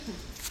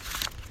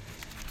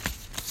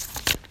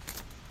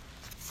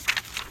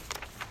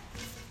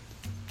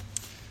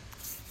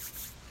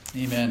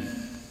Amen.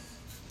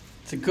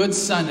 It's a good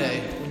Sunday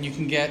when you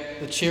can get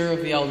the chair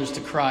of the elders to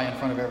cry in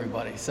front of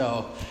everybody.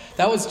 So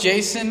that was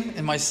Jason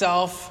and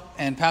myself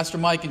and Pastor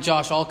Mike and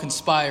Josh all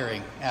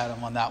conspiring,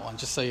 Adam, on that one,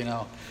 just so you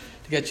know,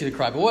 to get you to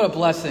cry. But what a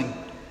blessing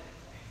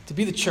to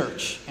be the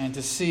church and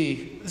to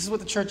see, this is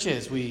what the church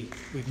is. We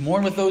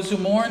mourn with those who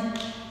mourn.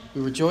 We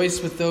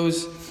rejoice with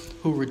those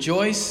who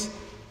rejoice.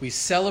 We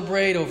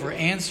celebrate over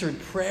answered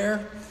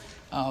prayer.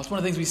 It's one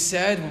of the things we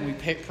said when we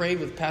prayed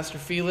with Pastor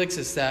Felix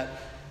is that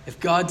if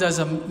God does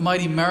a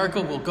mighty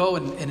miracle, we'll go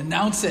and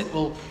announce it.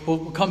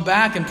 We'll come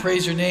back and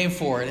praise your name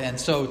for it. And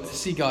so to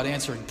see God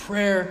answering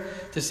prayer,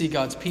 to see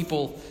God's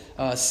people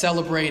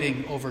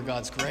celebrating over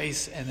God's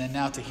grace, and then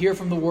now to hear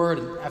from the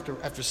Word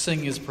after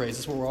singing His praise.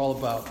 That's what we're all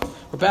about.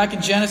 We're back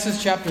in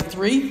Genesis chapter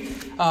 3.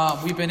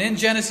 We've been in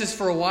Genesis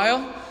for a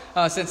while,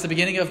 since the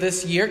beginning of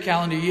this year,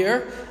 calendar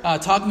year,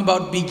 talking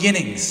about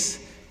beginnings.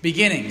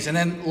 And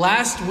then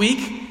last week,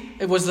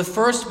 it was the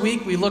first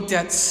week we looked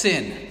at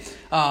sin.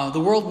 The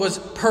world was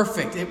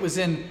perfect. It was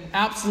in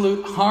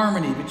absolute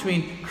harmony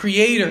between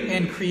creator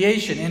and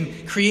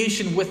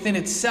creation within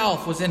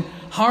itself was in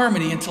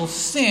harmony until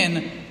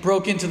sin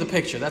broke into the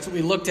picture. That's what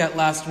we looked at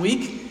last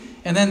week.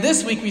 And then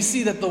this week we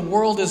see that the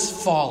world is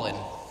fallen.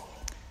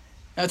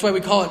 That's why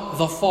we call it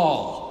the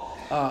fall.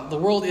 The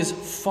world is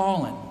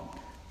fallen,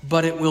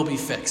 but it will be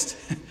fixed.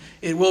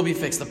 It will be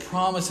fixed. The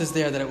promise is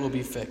there that it will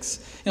be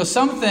fixed. You know,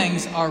 some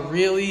things are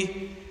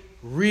really,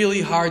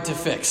 really hard to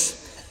fix.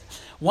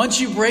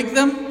 Once you break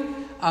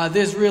them,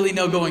 there's really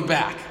no going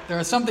back. There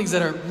are some things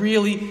that are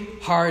really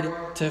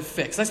hard to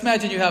fix. Let's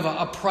imagine you have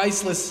a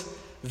priceless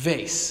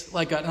vase,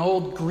 like an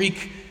old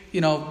Greek,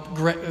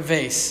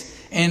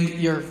 vase, and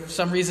for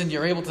some reason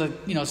you're able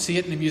to, see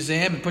it in a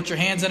museum and put your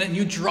hands on it and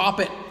you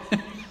drop it,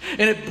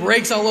 and it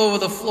breaks all over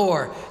the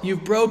floor.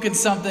 You've broken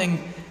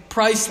something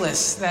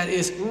priceless that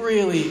is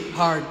really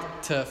hard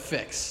to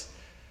fix.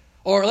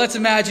 Or let's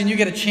imagine you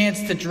get a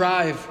chance to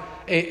drive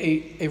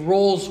a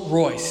Rolls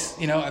Royce,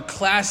 a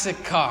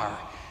classic car,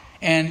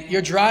 and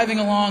you're driving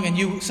along and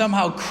you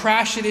somehow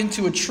crash it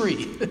into a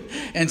tree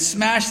and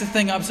smash the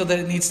thing up so that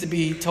it needs to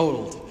be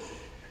totaled.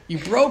 You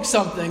broke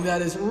something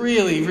that is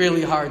really,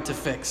 really hard to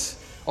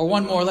fix. Or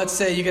one more, let's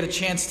say you get a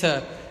chance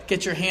to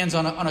get your hands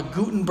on a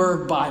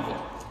Gutenberg Bible.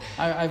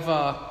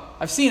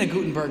 I've seen a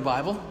Gutenberg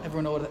Bible.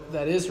 Everyone know what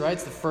that is, right?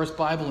 It's the first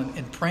Bible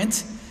in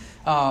print.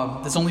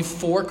 There's only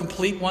 4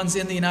 complete ones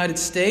in the United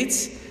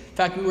States. In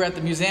fact, we were at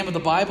the Museum of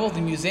the Bible.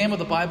 The Museum of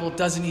the Bible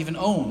doesn't even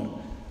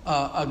own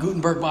a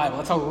Gutenberg Bible.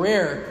 That's how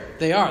rare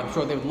they are. I'm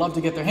sure they would love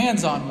to get their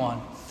hands on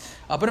one.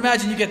 But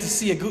imagine you get to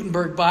see a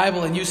Gutenberg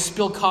Bible and you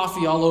spill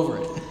coffee all over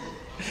it.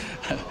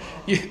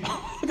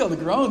 Look at all the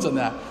groans on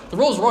that. The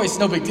Rolls Royce is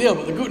no big deal,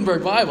 but the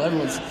Gutenberg Bible,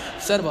 everyone's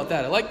upset about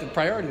that. I like the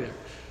priority there.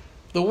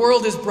 The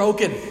world is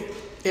broken.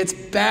 It's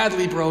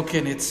badly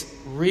broken. It's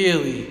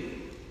really,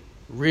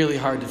 really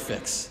hard to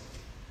fix.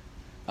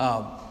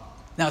 Now,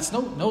 it's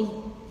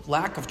no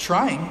lack of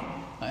trying.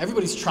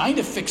 Everybody's trying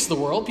to fix the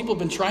world. People have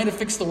been trying to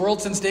fix the world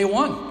since day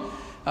one,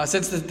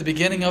 since the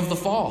beginning of the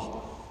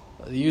fall.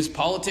 They use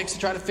politics to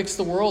try to fix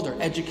the world,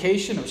 or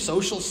education, or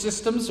social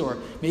systems, or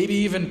maybe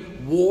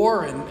even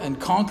war and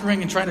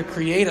conquering and trying to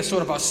create a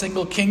sort of a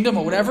single kingdom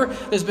or whatever.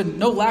 There's been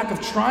no lack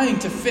of trying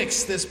to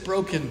fix this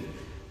broken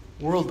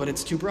world, but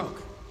it's too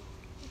broke.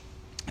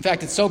 In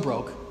fact, it's so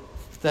broke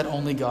that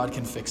only God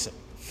can fix it.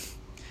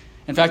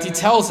 In fact, He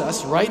tells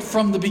us right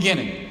from the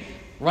beginning,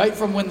 right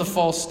from when the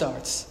fall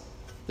starts,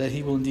 that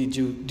He will indeed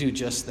do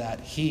just that.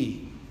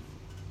 He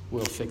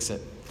will fix it.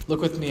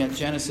 Look with me at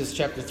Genesis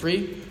chapter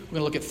 3. We're going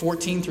to look at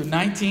 14 through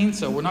 19,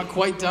 so we're not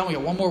quite done. We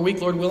got one more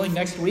week, Lord willing,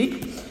 next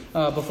week,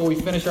 before we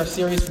finish our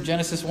series from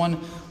Genesis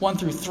 1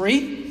 through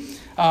 3.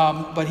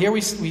 But here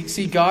we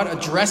see God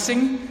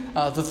addressing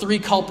the 3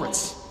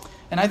 culprits.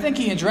 And I think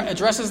He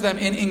addresses them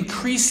in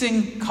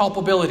increasing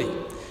culpability,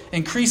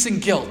 increasing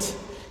guilt.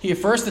 He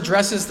first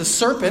addresses the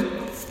serpent.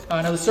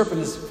 Now the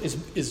serpent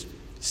is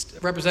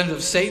representative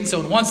of Satan, so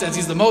in one sense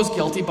he's the most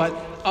guilty, but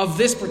of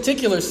this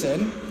particular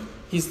sin,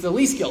 he's the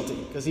least guilty,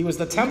 because he was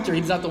the tempter.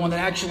 He's not the one that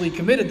actually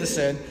committed the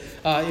sin.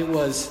 It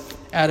was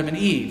Adam and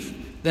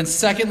Eve. Then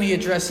secondly, he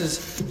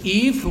addresses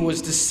Eve, who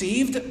was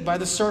deceived by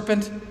the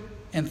serpent.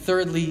 And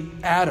thirdly,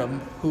 Adam,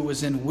 who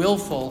was in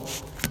willful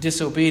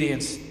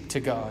disobedience to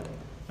God.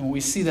 And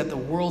we see that the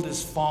world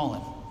is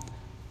fallen,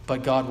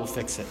 but God will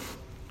fix it.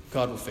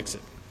 God will fix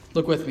it.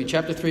 Look with me.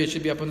 Chapter 3, it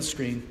should be up on the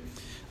screen.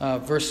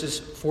 Verses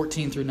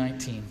 14 through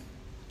 19.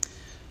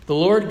 The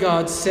Lord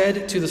God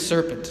said to the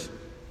serpent,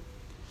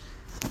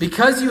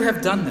 "Because you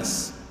have done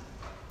this,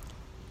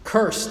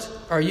 cursed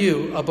are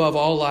you above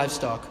all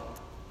livestock,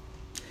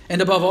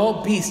 and above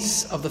all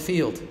beasts of the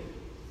field.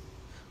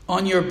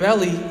 On your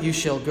belly you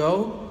shall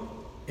go,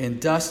 and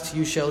dust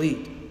you shall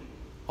eat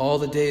all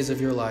the days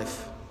of your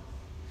life.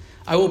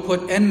 I will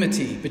put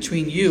enmity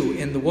between you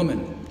and the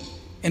woman,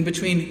 and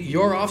between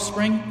your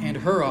offspring and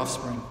her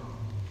offspring.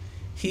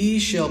 He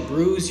shall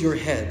bruise your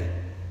head,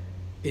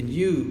 and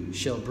you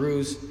shall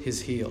bruise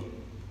his heel."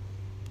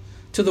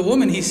 To the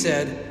woman he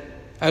said,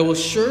 "I will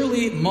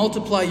surely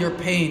multiply your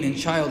pain in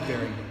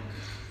childbearing.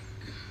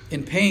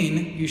 In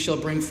pain you shall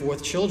bring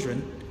forth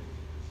children.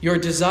 Your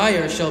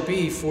desire shall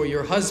be for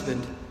your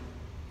husband,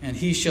 and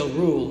he shall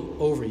rule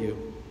over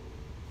you.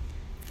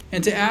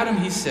 And to Adam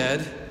he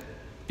said,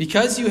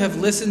 because you have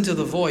listened to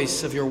the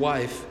voice of your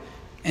wife,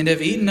 and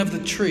have eaten of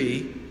the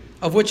tree,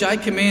 of which I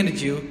commanded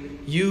you,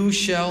 you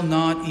shall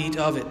not eat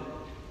of it.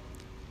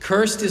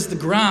 Cursed is the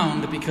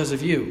ground because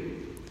of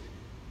you.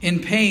 In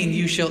pain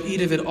you shall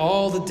eat of it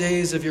all the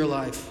days of your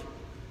life.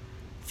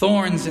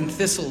 Thorns and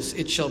thistles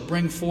it shall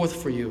bring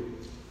forth for you.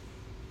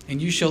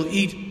 And you shall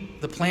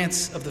eat the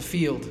plants of the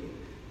field.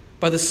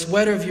 By the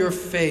sweat of your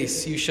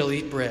face you shall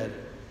eat bread,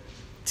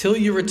 till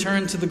you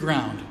return to the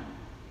ground.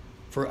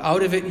 For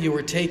out of it you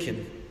were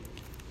taken.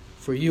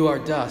 For you are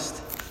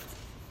dust,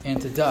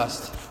 and to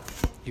dust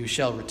you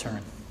shall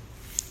return.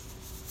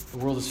 The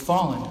world is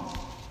fallen,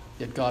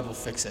 yet God will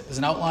fix it. There's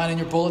an outline in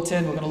your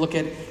bulletin. We're going to look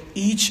at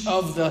each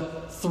of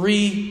the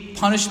three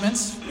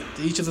punishments,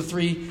 each of the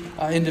three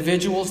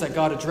individuals that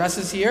God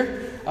addresses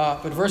here.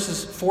 But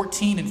verses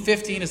 14 and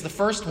 15 is the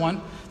first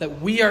one,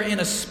 that we are in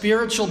a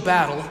spiritual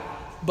battle,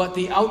 but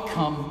the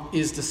outcome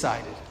is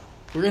decided.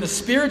 We're in a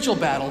spiritual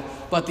battle,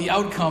 but the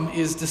outcome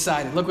is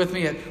decided. Look with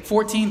me at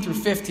 14 through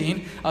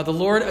 15. The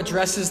Lord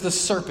addresses the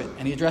serpent,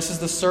 and he addresses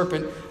the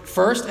serpent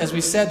first. As we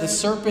said, the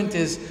serpent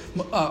is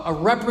a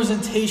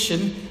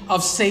representation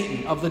of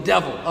Satan, of the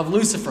devil, of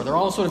Lucifer. They're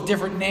all sort of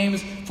different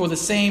names for the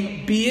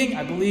same being.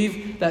 I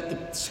believe that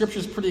the scripture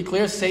is pretty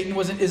clear. Satan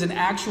is an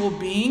actual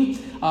being.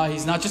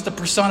 He's not just a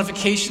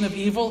personification of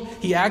evil.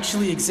 He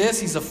actually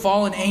exists. He's a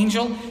fallen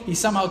angel. He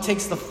somehow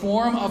takes the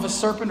form of a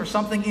serpent or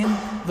something in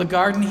the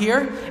garden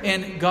here,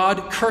 and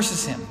God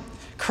curses him.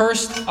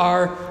 Cursed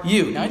are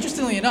you. Now,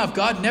 interestingly enough,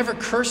 God never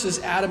curses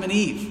Adam and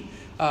Eve.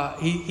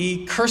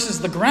 He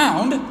curses the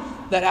ground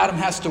that Adam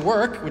has to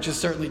work, which is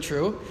certainly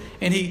true.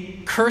 And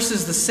he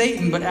curses the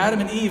Satan, but Adam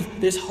and Eve,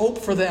 there's hope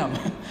for them.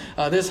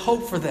 There's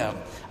hope for them.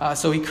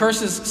 So he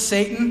curses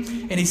Satan,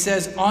 and he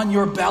says, on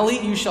your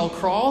belly you shall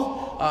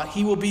crawl.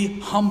 He will be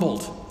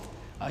humbled.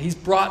 He's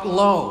brought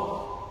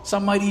low.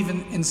 Some might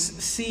even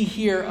see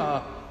here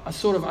a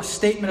sort of a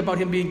statement about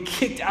him being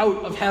kicked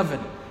out of heaven,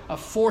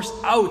 forced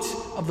out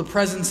of the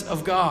presence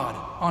of God,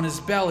 on his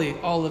belly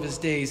all of his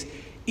days,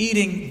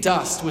 eating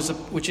dust,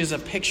 which is a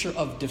picture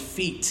of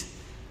defeat,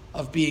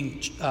 of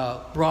being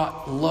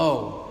brought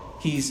low.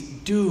 He's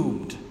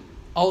doomed.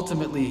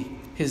 Ultimately,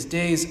 his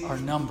days are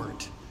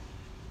numbered.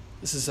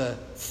 This is a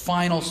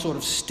final sort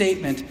of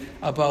statement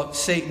about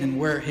Satan and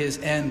where his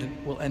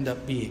end will end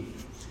up being.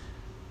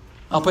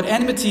 I'll put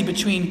enmity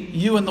between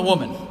you and the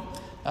woman.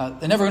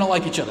 They're never going to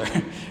like each other.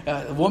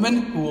 The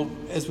woman, who will,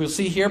 as we'll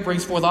see here,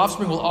 brings forth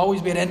offspring, will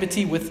always be at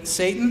enmity with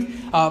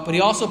Satan. But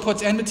he also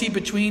puts enmity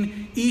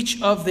between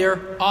each of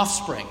their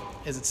offspring,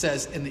 as it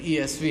says in the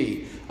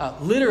ESV.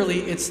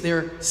 Literally, it's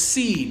their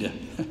seed.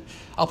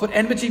 I'll put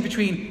enmity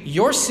between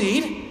your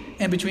seed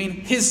and between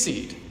his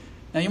seed.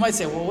 Now, you might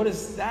say, well, what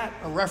is that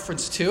a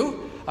reference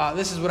to?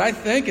 This is what I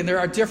think, and there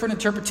are different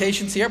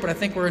interpretations here, but I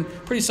think we're in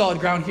pretty solid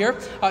ground here.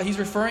 He's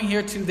referring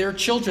here to their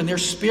children, their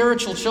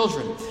spiritual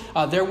children.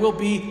 There will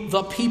be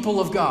the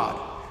people of God.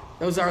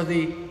 Those are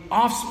the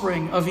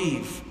offspring of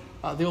Eve.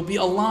 There will be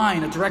a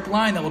line, a direct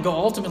line that will go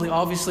ultimately,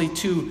 obviously,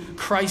 to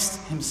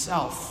Christ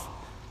himself.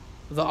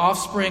 The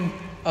offspring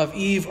of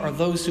Eve are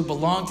those who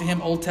belong to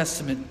him, Old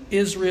Testament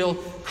Israel,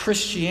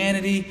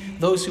 Christianity.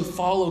 Those who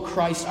follow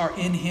Christ are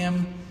in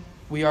him.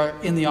 We are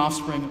in the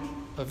offspring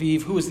of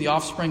Eve. Who is the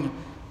offspring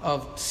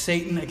of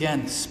Satan?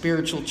 Again,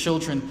 spiritual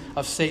children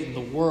of Satan. The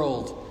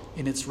world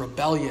in its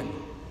rebellion,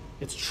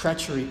 its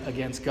treachery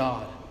against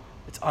God,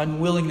 its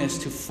unwillingness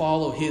to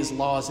follow his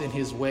laws and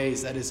his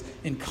ways, that is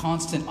in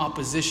constant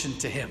opposition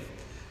to him.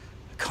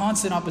 A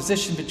constant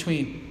opposition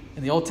between,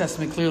 in the Old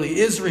Testament clearly,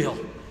 Israel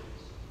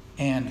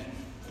and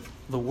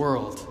the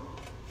world.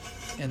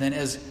 And then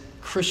as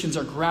Christians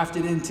are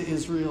grafted into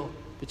Israel,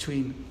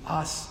 between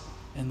us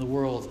and the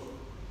world,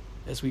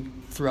 as we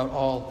throughout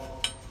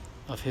all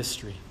of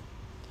history.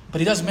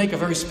 But he does make a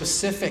very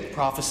specific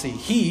prophecy.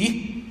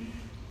 He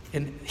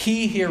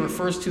here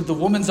refers to the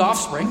woman's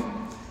offspring,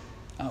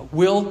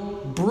 will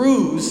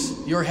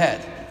bruise your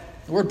head.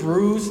 The word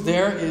bruise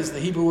there is the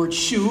Hebrew word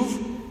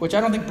shuv, which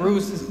I don't think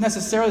bruise is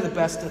necessarily the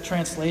best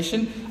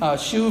translation.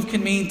 Shuv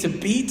can mean to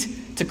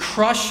beat, to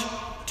crush,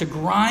 to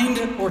grind,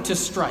 or to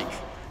strike.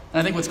 And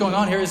I think what's going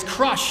on here is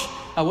crush.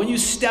 When you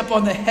step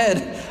on the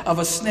head of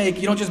a snake,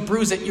 you don't just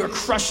bruise it, you're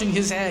crushing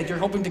his head. You're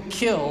hoping to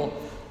kill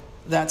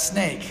that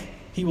snake.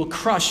 He will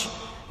crush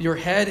your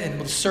head, and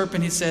the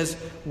serpent, he says,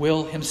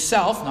 will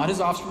himself, not his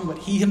offspring, but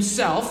he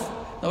himself,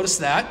 notice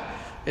that,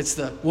 it's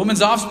the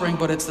woman's offspring,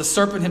 but it's the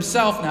serpent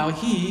himself now,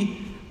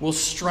 he will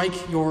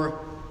strike your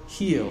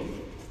heel.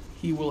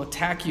 He will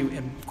attack you,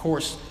 and of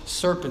course,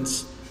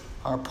 serpents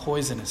are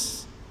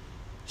poisonous.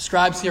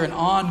 Describes here an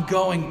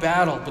ongoing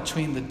battle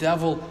between the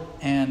devil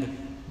and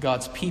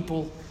God's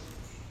people,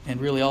 and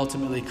really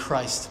ultimately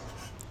Christ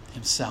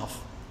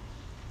himself.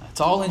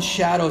 It's all in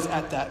shadows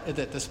at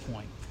this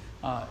point.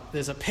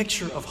 There's a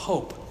picture of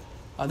hope.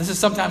 This is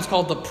sometimes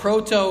called the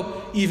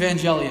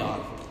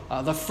proto-evangelion,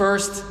 the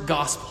first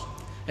gospel.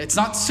 It's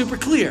not super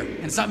clear,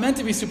 and it's not meant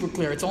to be super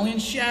clear. It's only in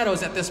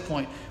shadows at this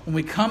point. When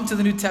we come to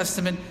the New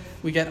Testament,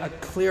 we get a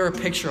clearer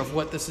picture of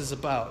what this is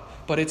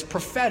about. But it's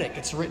prophetic.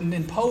 It's written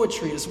in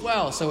poetry as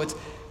well, so it's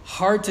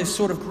hard to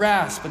sort of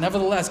grasp. But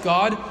nevertheless,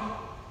 God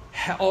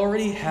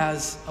already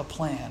has a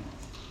plan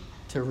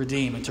to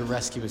redeem and to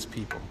rescue his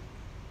people.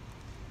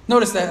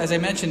 Notice that, as I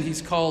mentioned,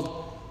 he's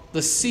called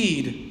the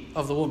seed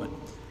of the woman.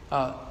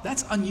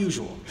 That's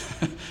unusual.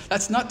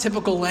 That's not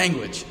typical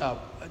language.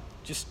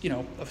 Just,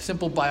 a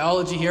simple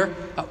biology here.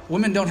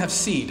 Women don't have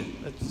seed.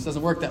 It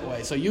doesn't work that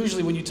way. So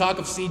usually when you talk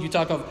of seed, you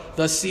talk of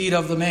the seed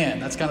of the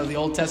man. That's kind of the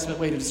Old Testament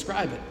way to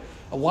describe it.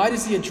 Why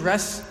does he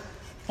address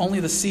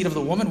only the seed of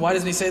the woman? Why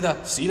doesn't he say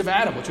the seed of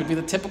Adam, which would be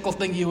the typical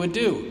thing you would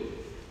do?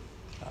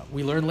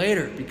 We learn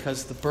later,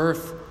 because the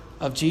birth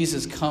of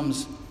Jesus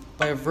comes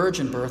by a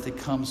virgin birth. It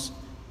comes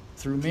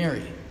through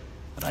Mary.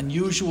 An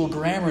unusual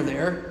grammar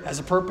there has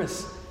a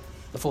purpose.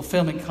 The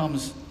fulfillment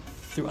comes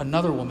through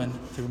another woman,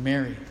 through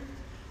Mary.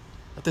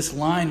 But this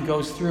line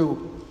goes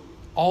through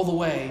all the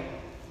way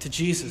to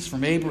Jesus,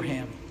 from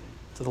Abraham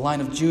to the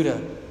line of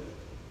Judah,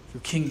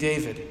 through King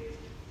David,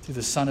 through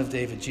the Son of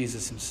David,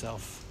 Jesus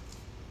himself.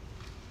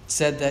 It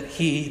said that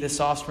he, this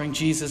offspring,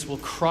 Jesus, will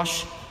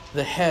crush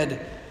the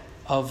head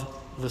of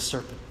the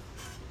serpent.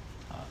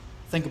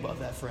 Think about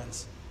that,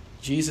 friends.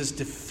 Jesus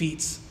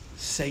defeats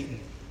Satan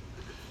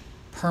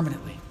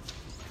permanently,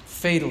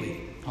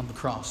 fatally on the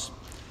cross.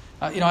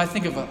 When I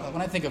think of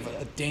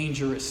a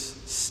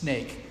dangerous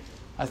snake,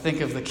 I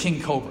think of the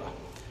king cobra.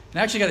 And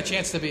I actually got a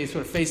chance to be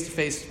sort of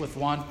face-to-face with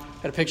one.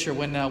 Got a picture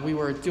when we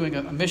were doing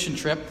a mission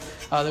trip.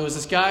 There was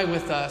this guy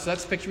with, so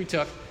that's the picture we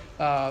took.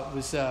 It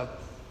was a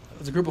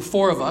group of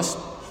 4 of us.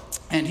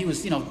 And he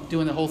was,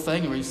 doing the whole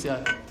thing where he's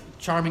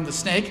charming the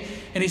snake.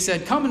 And he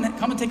said, come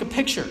and take a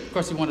picture. Of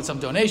course, he wanted some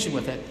donation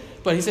with it.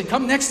 But he said,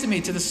 come next to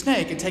me to the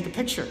snake and take a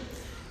picture.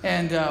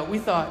 And we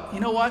thought, you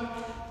know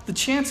what? The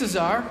chances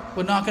are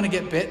we're not going to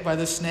get bit by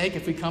this snake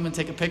if we come and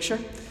take a picture.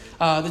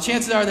 The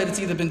chances are that it's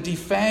either been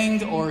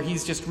defanged or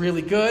he's just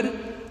really good.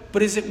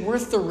 But is it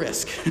worth the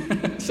risk?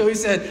 So he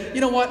said, you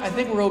know what? I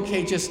think we're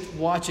okay just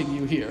watching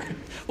you here.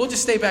 We'll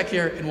just stay back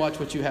here and watch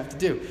what you have to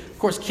do. Of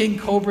course, king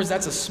cobras,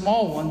 that's a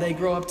small one. They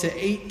grow up to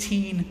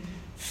 18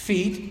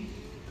 feet,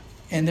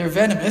 and they're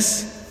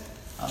venomous.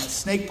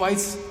 Snake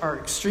bites are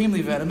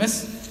extremely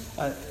venomous.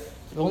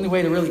 The only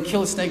way to really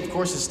kill a snake, of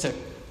course, is to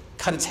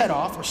cut its head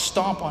off or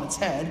stomp on its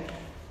head.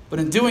 But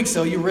in doing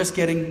so, you risk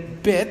getting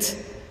bit.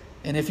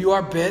 And if you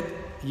are bit,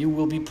 you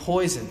will be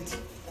poisoned.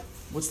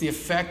 What's the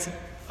effect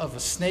of a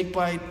snake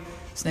bite?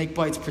 Snake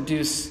bites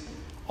produce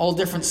all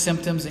different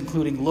symptoms,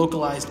 including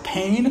localized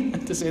pain,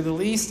 to say the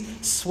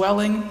least,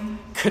 swelling,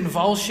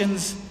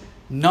 convulsions,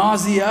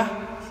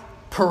 nausea,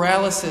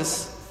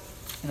 paralysis,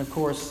 and of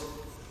course,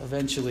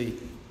 eventually,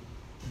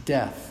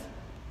 death.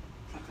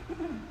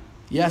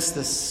 Yes,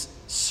 this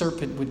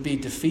serpent would be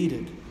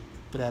defeated,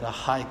 but at a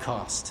high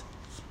cost.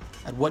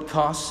 At what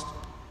cost?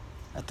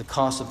 At the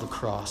cost of the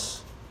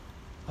cross,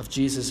 of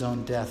Jesus'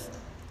 own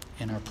death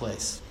in our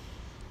place.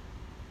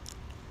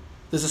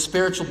 There's a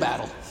spiritual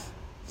battle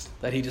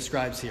that he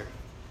describes here.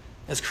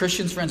 As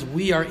Christians, friends,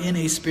 we are in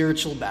a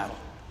spiritual battle.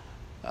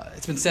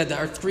 It's been said that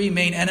our 3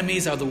 main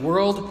enemies are the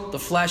world, the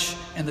flesh,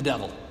 and the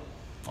devil.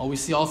 Oh, we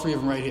see all 3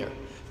 of them right here.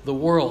 The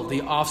world,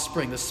 the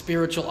offspring, the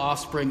spiritual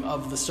offspring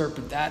of the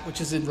serpent, that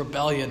which is in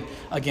rebellion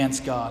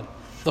against God.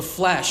 The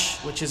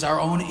flesh, which is our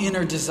own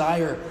inner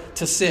desire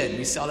to sin.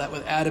 We saw that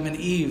with Adam and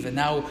Eve, and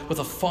now with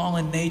a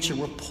fallen nature,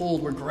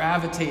 we're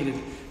gravitated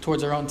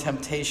towards our own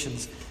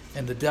temptations.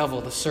 And the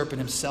devil, the serpent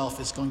himself,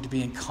 is going to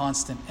be in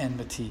constant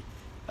enmity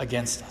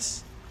against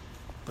us.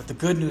 But the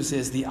good news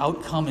is the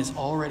outcome is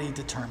already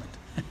determined.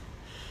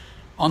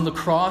 On the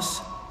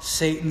cross,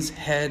 Satan's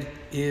head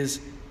is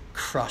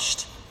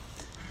crushed.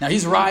 Now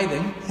he's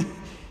writhing.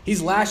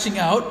 He's lashing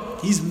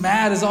out. He's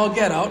mad as all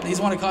get out.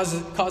 He's want to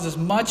cause as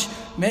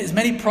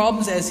many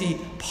problems as he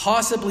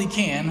possibly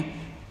can.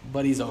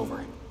 But he's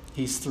over.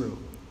 He's through.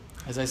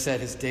 As I said,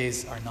 his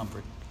days are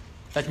numbered.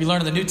 In fact, we learn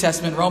in the New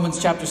Testament,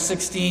 Romans chapter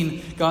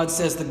 16, God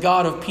says, the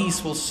God of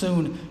peace will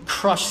soon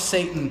crush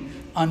Satan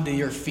under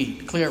your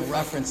feet. Clear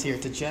reference here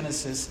to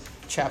Genesis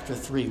chapter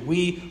 3.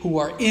 We who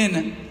are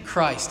in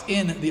Christ,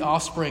 in the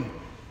offspring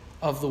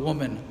of the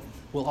woman,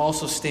 will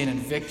also stand in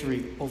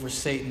victory over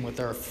Satan with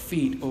our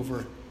feet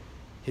over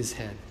his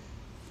head.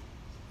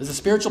 There's a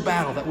spiritual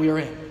battle that we are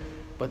in,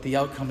 but the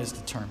outcome is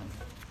determined.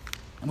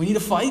 And we need to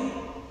fight.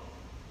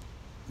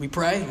 We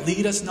pray,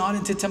 lead us not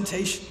into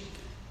temptation.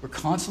 We're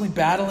constantly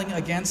battling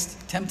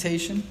against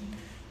temptation.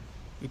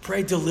 We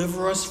pray,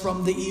 deliver us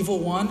from the evil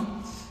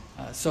one.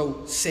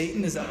 So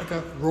Satan is like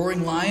a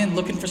roaring lion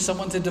looking for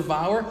someone to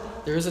devour.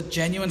 There is a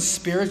genuine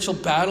spiritual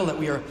battle that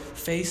we are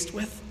faced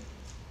with.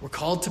 We're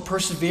called to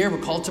persevere. We're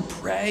called to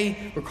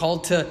pray. We're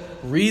called to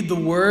read the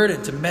Word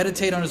and to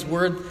meditate on His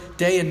Word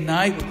day and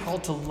night. We're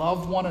called to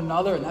love one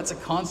another, and that's a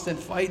constant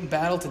fight and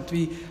battle to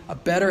be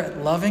better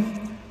at loving.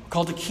 We're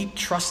called to keep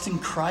trusting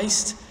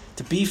Christ,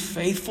 to be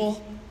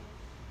faithful.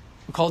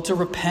 We're called to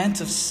repent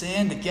of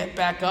sin, to get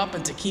back up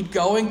and to keep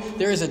going.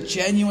 There is a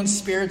genuine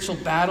spiritual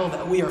battle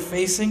that we are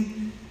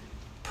facing,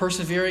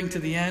 persevering to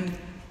the end,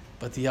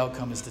 but the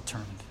outcome is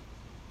determined.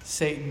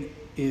 Satan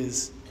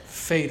is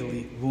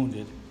fatally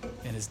wounded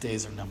and his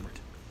days are numbered.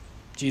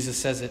 Jesus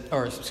says it,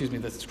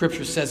 the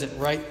scripture says it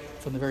right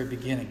from the very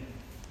beginning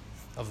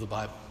of the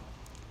Bible.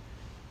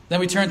 Then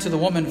we turn to the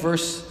woman,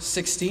 verse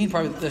 16,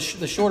 probably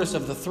the shortest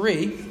of the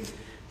three.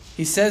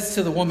 He says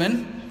to the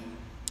woman,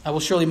 I will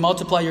surely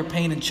multiply your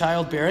pain in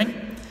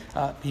childbearing.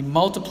 He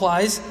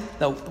multiplies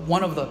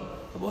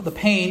the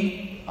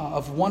pain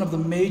of one of the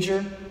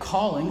major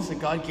callings that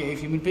God gave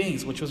human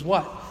beings, which was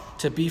what?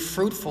 To be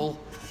fruitful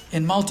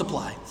and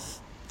multiply.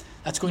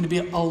 That's going to be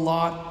a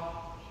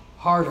lot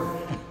harder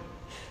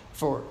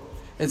for.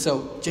 And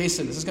so,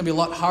 Jason, this is going to be a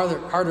lot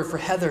harder for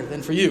Heather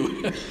than for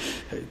you.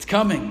 It's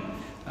coming.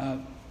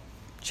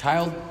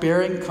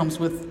 Childbearing comes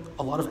with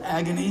a lot of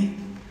agony,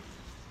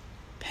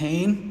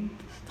 pain,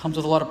 comes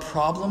with a lot of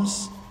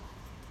problems,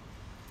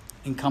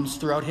 and comes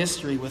throughout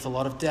history with a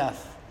lot of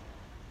death.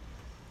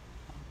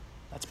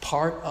 That's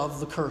part of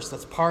the curse.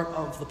 That's part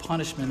of the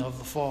punishment of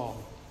the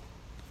fall.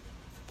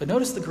 But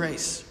notice the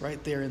grace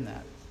right there in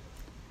that.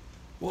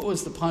 What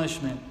was the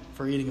punishment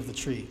for eating of the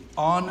tree?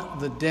 On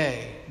the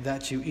day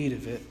that you eat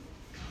of it,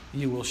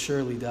 you will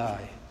surely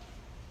die.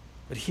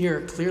 But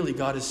here, clearly,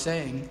 God is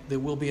saying there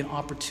will be an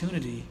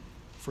opportunity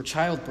for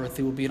childbirth.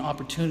 There will be an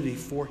opportunity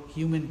for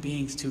human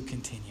beings to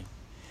continue.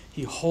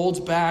 He holds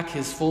back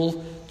his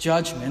full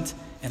judgment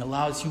and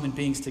allows human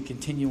beings to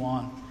continue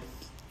on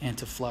and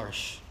to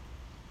flourish.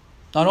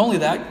 Not only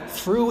that,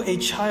 through a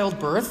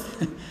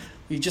childbirth,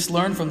 we just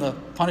learned from the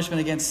punishment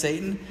against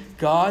Satan,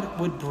 God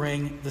would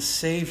bring the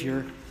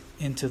Savior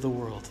into the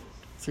world.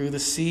 Through the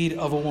seed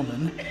of a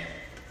woman,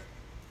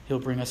 he'll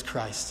bring us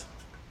Christ.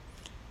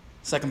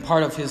 Second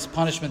part of his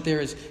punishment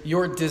there is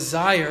your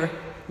desire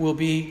will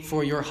be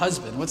for your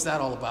husband. What's that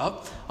all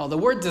about? The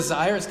word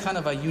desire is kind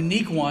of a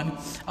unique one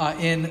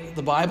in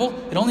the Bible.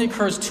 It only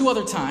occurs 2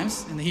 other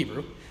times in the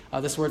Hebrew,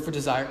 this word for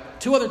desire.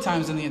 2 other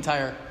times in the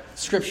entire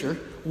Scripture.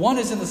 One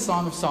is in the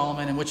Song of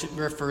Solomon, in which it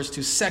refers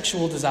to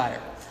sexual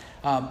desire.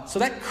 So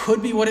that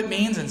could be what it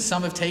means, and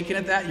some have taken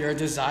it that your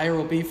desire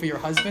will be for your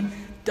husband.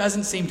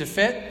 Doesn't seem to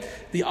fit.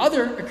 The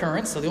other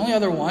occurrence, so the only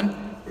other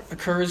one,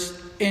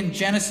 occurs in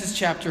Genesis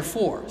chapter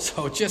 4.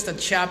 So just a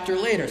chapter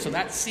later. So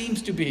that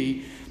seems to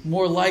be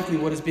more likely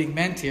what is being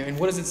meant here. And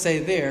what does it say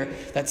there?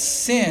 That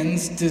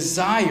sin's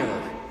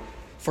desire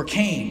for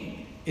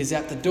Cain is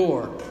at the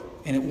door,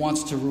 and it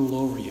wants to rule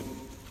over you.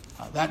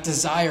 That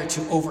desire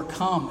to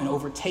overcome and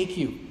overtake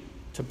you,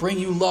 to bring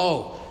you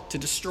low, to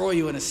destroy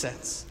you in a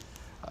sense.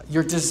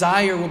 Your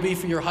desire will be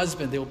for your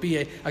husband. There will be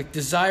a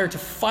desire to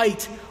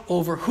fight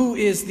over who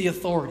is the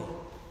authority.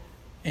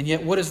 And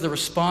yet, what is the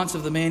response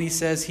of the man? He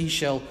says, he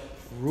shall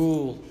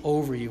rule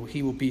over you.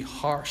 He will be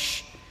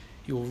harsh.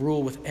 He will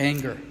rule with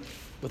anger,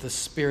 with a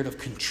spirit of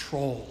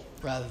control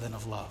rather than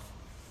of love.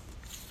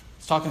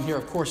 It's talking here,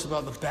 of course,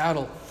 about the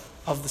battle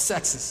of the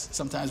sexes.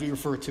 Sometimes we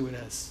refer to it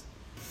as.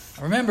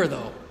 Remember,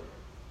 though,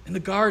 in the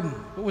garden,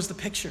 what was the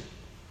picture?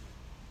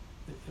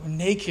 They were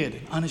naked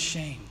and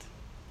unashamed.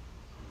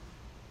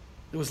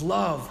 There was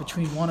love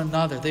between one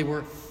another. They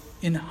were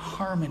in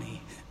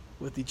harmony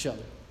with each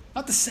other.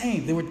 Not the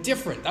same. They were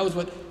different. That was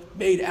what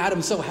made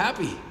Adam so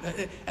happy.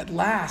 At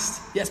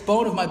last, yes,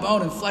 bone of my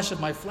bone and flesh of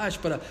my flesh,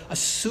 but a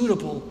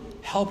suitable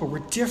helper. We're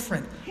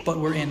different, but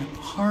we're in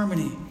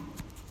harmony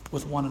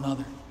with one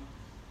another.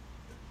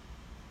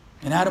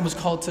 And Adam was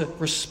called to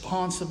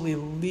responsibly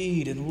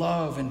lead and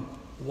love and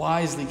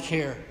wisely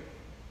care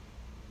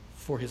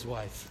for his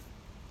wife.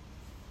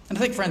 And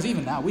I think, friends,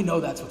 even now, we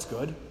know that's what's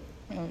good.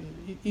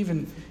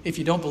 Even if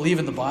you don't believe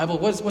in the Bible,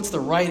 what's the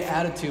right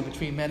attitude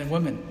between men and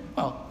women?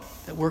 Well,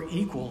 that we're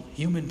equal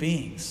human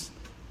beings.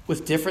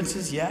 With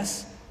differences,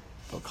 yes,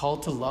 but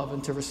called to love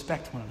and to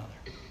respect one another.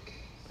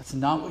 That's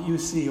not what you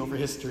see over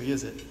history,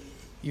 is it?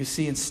 You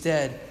see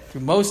instead,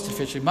 through much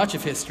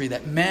of history,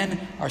 that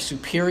men are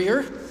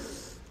superior,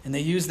 and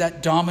they use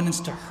that dominance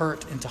to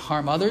hurt and to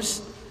harm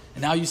others.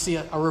 And now you see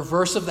a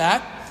reverse of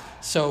that.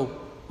 So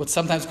what's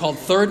sometimes called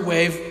third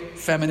wave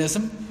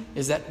feminism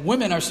is that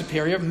women are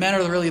superior. Men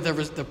are really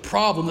the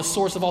problem, the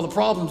source of all the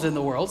problems in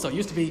the world. So it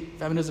used to be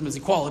feminism is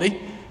equality.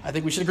 I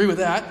think we should agree with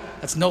that.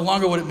 That's no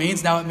longer what it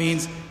means. Now it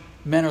means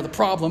men are the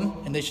problem,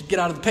 and they should get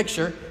out of the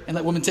picture and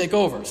let women take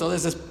over. So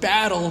there's this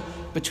battle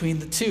between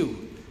the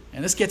two.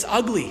 And this gets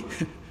ugly.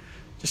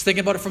 Just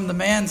thinking about it from the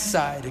man's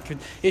side. It could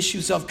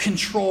issues of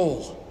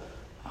control.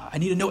 I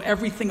need to know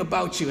everything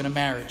about you in a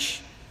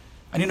marriage.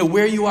 I need to know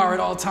where you are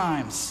at all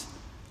times.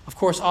 Of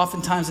course,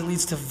 oftentimes it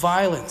leads to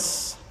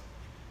violence.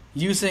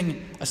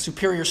 Using a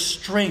superior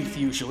strength,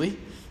 usually,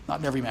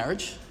 not in every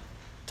marriage,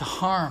 to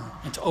harm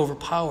and to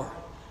overpower.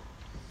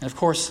 And of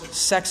course,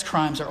 sex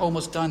crimes are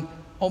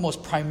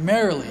almost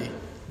primarily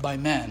by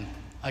men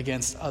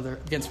against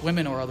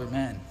women or other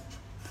men.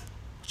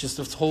 Just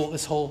this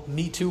whole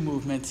Me Too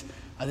movement,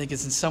 I think,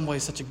 is in some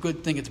ways such a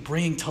good thing. It's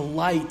bringing to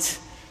light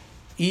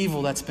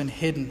evil that's been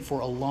hidden for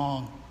a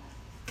long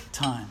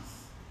time.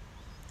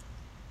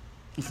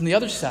 And from the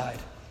other side,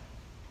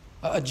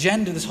 a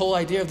gender, this whole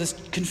idea of this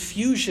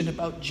confusion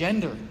about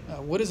gender.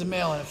 What is a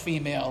male and a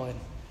female?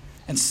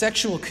 And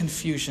sexual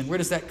confusion, where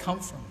does that come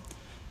from?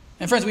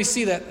 And friends, we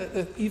see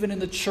that even in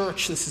the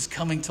church, this is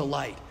coming to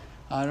light.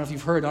 I don't know if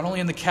you've heard, not only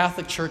in the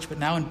Catholic Church, but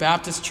now in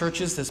Baptist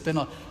churches, there's been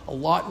a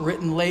lot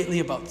written lately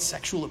about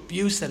sexual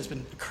abuse that has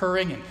been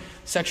occurring and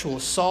sexual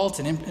assault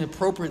and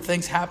inappropriate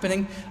things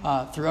happening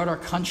throughout our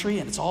country,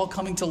 and it's all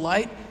coming to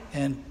light,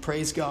 and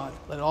praise God.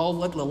 Let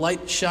the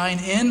light shine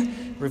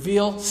in,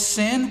 reveal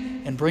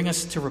sin, and bring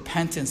us to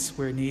repentance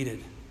where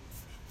needed.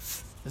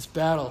 This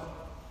battle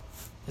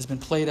has been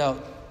played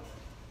out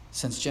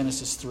since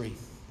Genesis 3.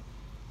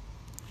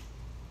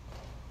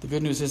 The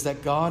good news is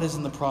that God is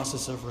in the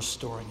process of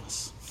restoring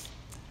us.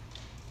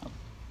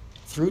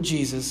 Through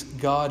Jesus,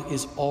 God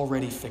is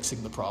already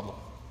fixing the problem.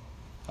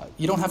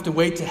 You don't have to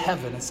wait to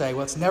heaven and say,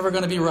 well, it's never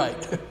going to be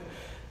right.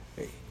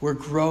 We're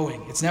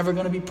growing. It's never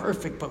going to be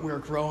perfect, but we're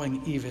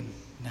growing even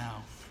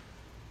now.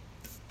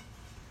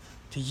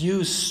 To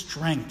use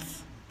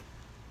strength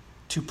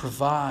to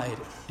provide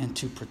and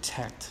to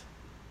protect,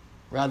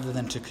 rather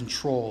than to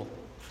control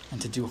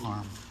and to do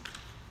harm.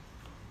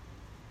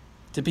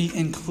 To be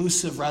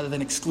inclusive rather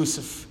than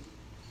exclusive.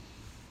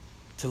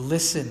 To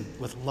listen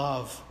with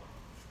love.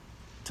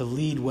 To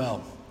lead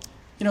well.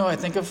 I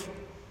think of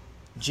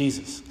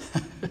Jesus.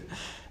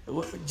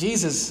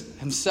 Jesus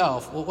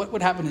himself,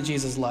 what happened in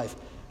Jesus' life?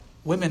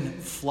 Women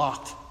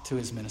flocked to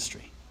his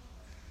ministry.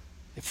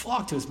 They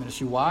flocked to his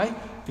ministry. Why?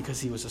 Because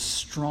he was a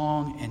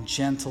strong and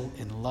gentle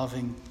and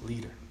loving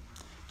leader.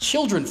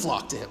 Children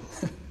flocked to him.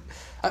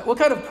 What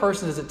kind of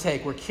person does it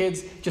take where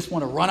kids just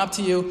want to run up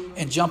to you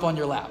and jump on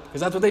your lap?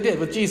 Because that's what they did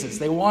with Jesus.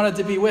 They wanted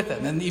to be with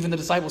him. And even the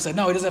disciples said,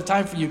 no, he doesn't have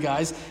time for you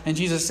guys. And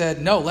Jesus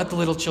said, no, let the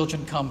little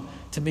children come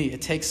to me.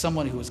 It takes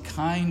someone who is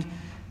kind,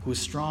 who is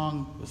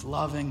strong, who is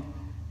loving,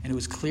 and who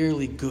is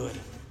clearly good.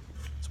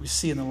 As we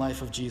see in the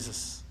life of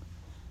Jesus.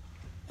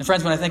 And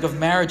friends, when I think of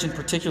marriage in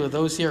particular,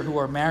 those here who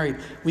are married,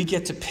 we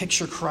get to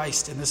picture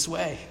Christ in this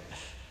way.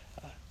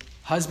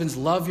 Husbands,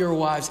 love your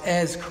wives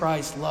as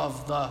Christ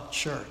loved the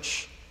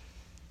church.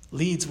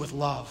 Leads with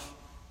love,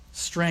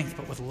 strength,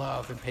 but with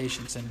love and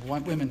patience. And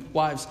women,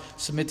 wives,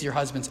 submit to your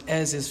husbands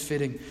as is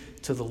fitting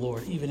to the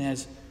Lord, even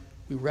as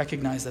we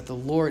recognize that the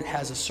Lord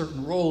has a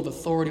certain role of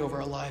authority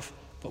over our life,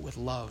 but with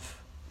love.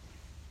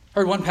 I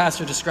heard one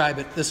pastor describe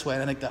it this way,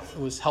 and I think that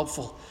was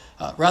helpful.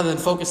 Rather than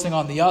focusing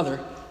on the other,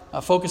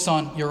 focus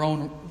on your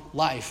own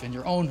life and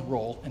your own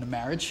role in a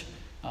marriage.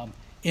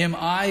 Am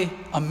I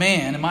a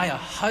man, am I a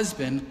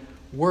husband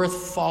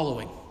worth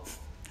following?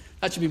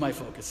 That should be my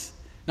focus.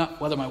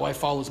 Not whether my wife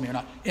follows me or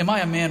not. Am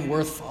I a man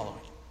worth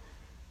following?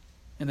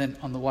 And then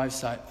on the wife's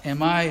side,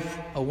 am I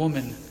a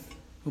woman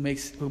who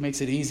makes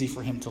it easy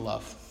for him to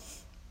love?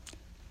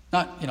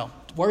 Not,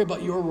 worry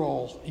about your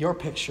role, your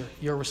picture,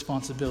 your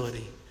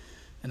responsibility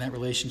in that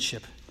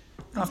relationship.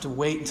 You don't have to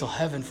wait until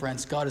heaven,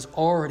 friends. God is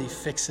already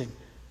fixing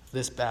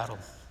this battle.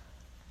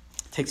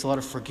 It takes a lot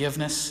of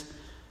forgiveness.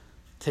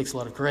 It takes a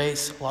lot of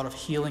grace, a lot of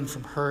healing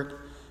from hurt,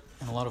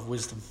 and a lot of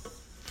wisdom.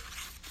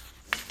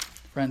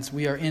 Friends,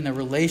 we are in a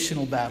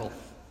relational battle,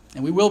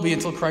 and we will be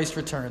until Christ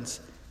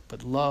returns,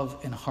 but love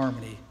and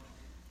harmony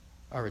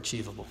are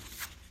achievable.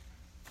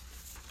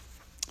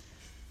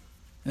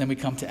 And then we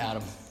come to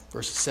Adam,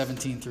 verses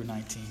 17 through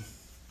 19.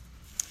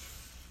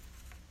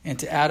 And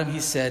to Adam he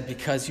said,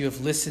 because you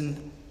have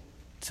listened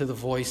to the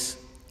voice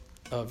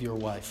of your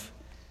wife.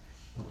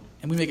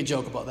 And we make a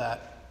joke about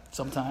that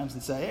sometimes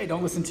and say, hey,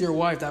 don't listen to your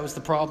wife, that was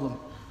the problem.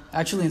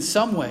 Actually, in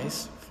some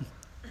ways,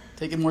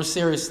 take it more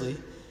seriously,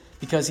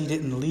 because he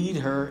didn't lead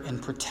her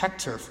and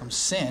protect her from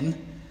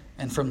sin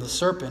and from the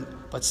serpent,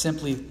 but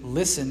simply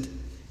listened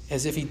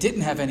as if he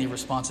didn't have any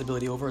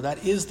responsibility over her.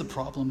 That is the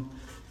problem.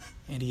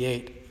 And he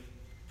ate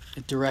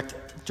it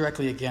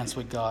directly against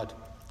what God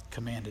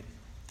commanded.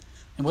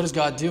 And what does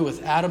God do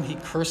with Adam? He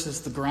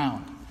curses the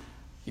ground.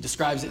 He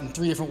describes it in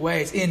 3 different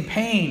ways. In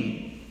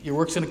pain, your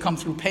work's going to come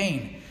through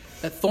pain.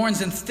 That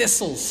thorns and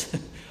thistles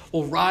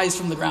will rise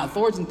from the ground.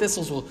 Thorns and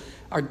thistles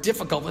are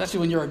difficult, but actually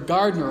when you're a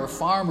gardener or a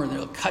farmer,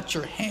 they'll cut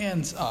your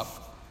hands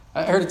up.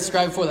 I heard it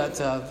described before that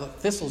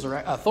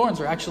the thorns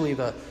are actually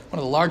one of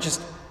the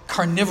largest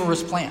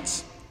carnivorous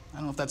plants. I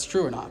don't know if that's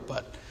true or not,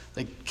 but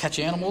they catch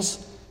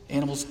animals.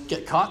 Animals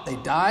get caught, they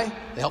die,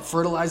 they help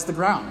fertilize the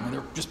ground.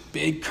 They're just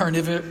big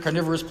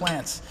carnivorous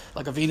plants,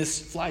 like a Venus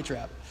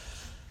flytrap.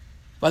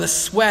 By the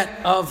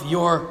sweat of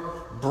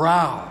your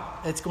brow,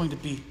 it's going to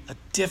be a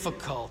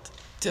difficult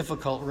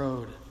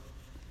road.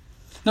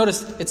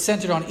 Notice it's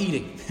centered on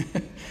eating,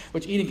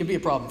 which eating can be a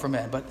problem for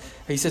men. But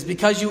he says,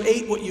 because you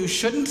ate what you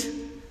shouldn't,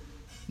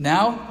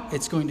 now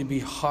it's going to be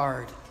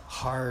hard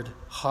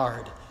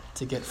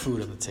to get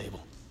food on the table.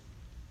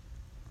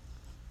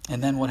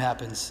 And then what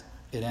happens?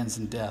 It ends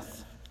in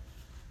death.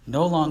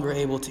 No longer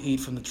able to eat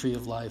from the tree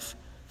of life,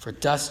 for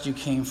dust you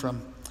came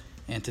from,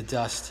 and to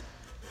dust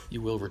you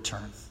will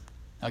return.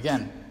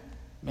 Again,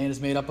 man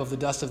is made up of the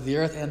dust of the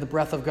earth and the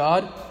breath of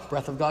God. The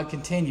breath of God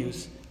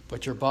continues,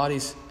 but your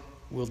bodies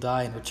will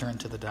die and return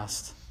to the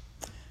dust.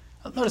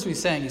 Notice what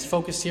he's saying. He's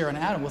focused here on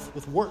Adam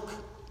with work.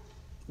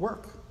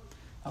 Work.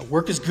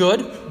 Work is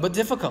good, but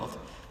difficult.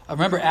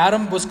 Remember,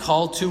 Adam was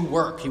called to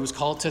work. He was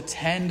called to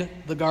tend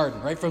the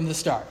garden right from the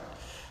start.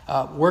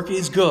 Work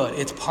is good.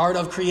 It's part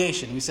of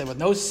creation. We said with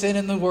no sin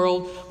in the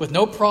world, with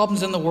no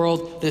problems in the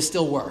world, there's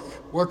still work.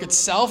 Work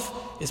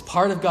itself is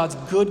part of God's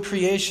good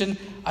creation.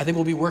 I think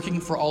we'll be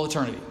working for all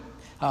eternity.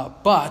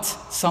 But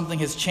something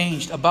has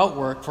changed about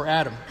work for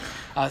Adam.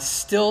 It's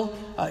still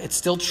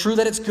true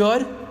that it's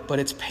good, but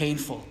it's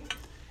painful.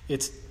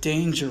 It's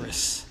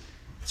dangerous.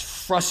 It's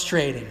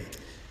frustrating.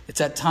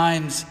 It's at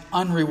times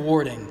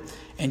unrewarding.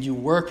 And you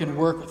work and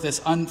work with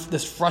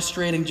this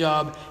frustrating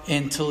job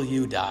until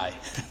you die.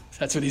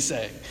 That's what he's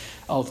saying,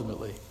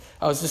 ultimately.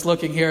 I was just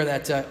looking here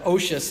that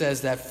OSHA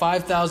says that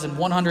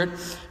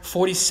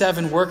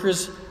 5,147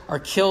 workers were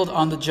killed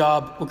on the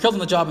job in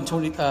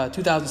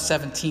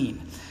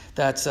 2017.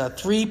 That's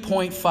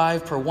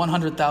 3.5 per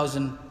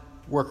 100,000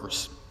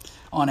 workers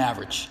on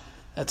average.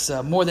 That's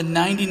more than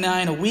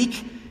 99 a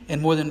week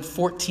and more than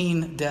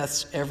 14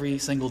 deaths every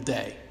single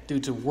day due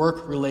to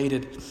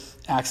work-related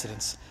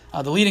accidents.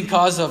 The leading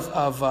cause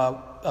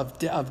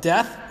of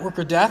death,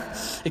 worker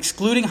death,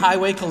 excluding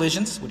highway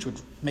collisions, which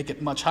would make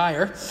it much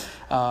higher,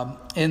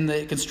 in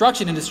the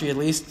construction industry at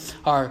least,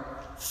 are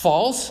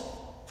falls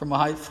from a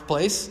high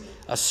place,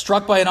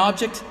 struck by an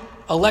object,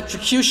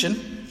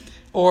 electrocution,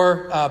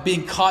 or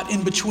being caught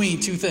in between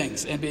two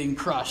things and being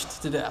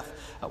crushed to death.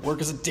 Work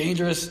is a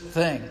dangerous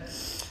thing.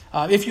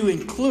 If you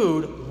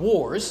include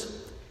wars,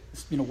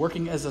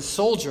 working as a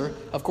soldier,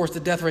 of course, the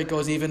death rate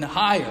goes even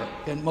higher.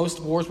 And most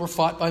wars were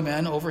fought by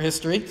men over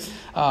history.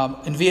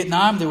 In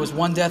Vietnam, there was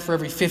one death for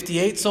every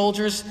 58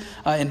 soldiers.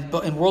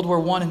 In World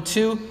War I and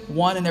II,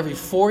 one in every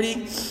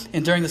 40.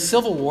 And during the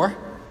Civil War,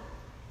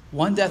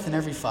 one death in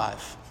every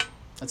 5.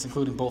 That's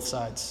including both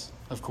sides,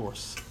 of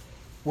course.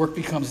 Work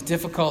becomes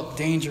difficult,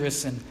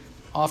 dangerous, and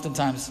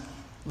oftentimes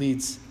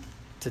leads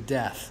to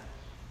death.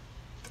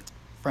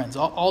 Friends,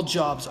 all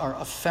jobs are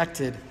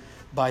affected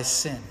by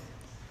sin.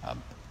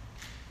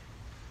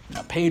 You're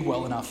not paid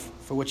well enough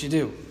for what you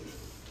do.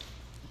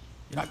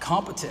 You're not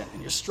competent,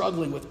 and you're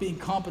struggling with being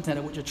competent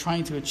at what you're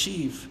trying to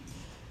achieve.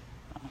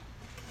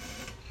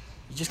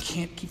 You just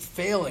can't keep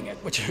failing at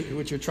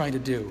what you're trying to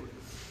do.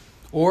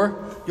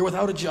 Or you're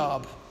without a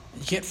job.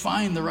 You can't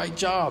find the right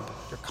job.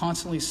 You're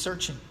constantly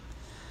searching.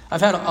 I've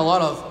had a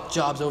lot of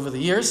jobs over the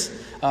years,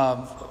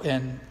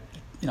 and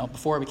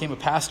before I became a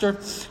pastor,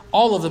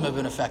 all of them have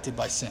been affected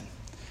by sin.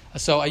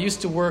 So I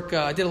used to work,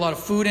 I did a lot of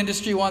food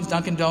industry ones,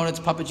 Dunkin' Donuts,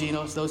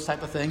 Papagino's, those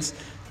type of things.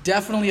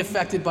 Definitely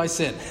affected by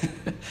sin.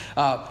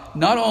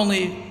 Not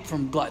only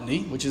from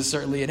gluttony, which is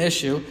certainly an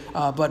issue,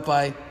 but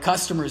by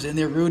customers and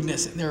their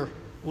rudeness and their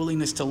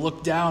willingness to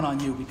look down on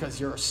you because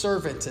you're a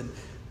servant. And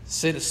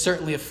sin has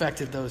certainly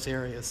affected those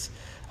areas.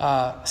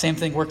 Same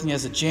thing working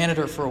as a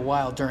janitor for a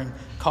while during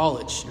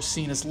college. You're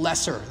seen as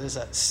lesser.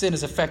 Sin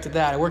has affected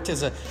that. I worked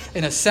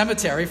in a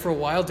cemetery for a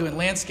while doing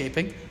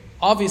landscaping.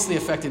 Obviously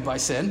affected by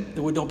sin.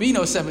 There would be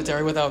no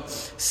cemetery without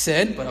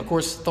sin, but of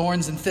course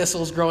thorns and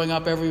thistles growing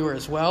up everywhere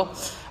as well.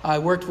 I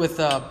worked with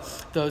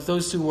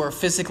those who were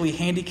physically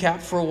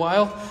handicapped for a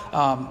while.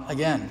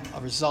 Again,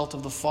 a result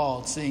of the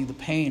fall and seeing the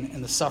pain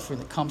and the suffering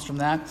that comes from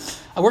that.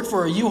 I worked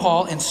for a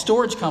U-Haul and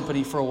storage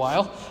company for a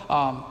while,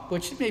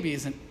 which maybe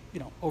isn't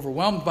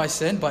overwhelmed by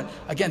sin, but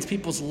against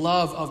people's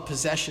love of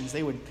possessions.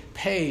 They would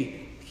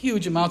pay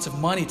huge amounts of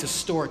money to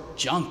store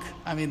junk.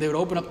 I mean, they would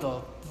open up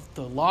the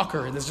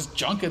locker and there's just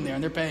junk in there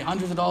and they're paying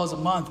hundreds of dollars a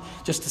month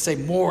just to say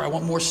more. I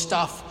want more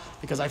stuff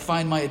because I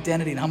find my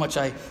identity in how much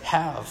I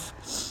have.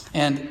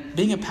 And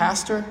being a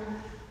pastor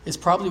is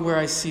probably where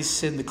I see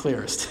sin the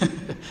clearest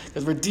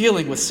because we're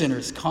dealing with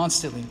sinners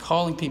constantly and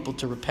calling people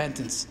to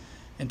repentance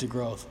and to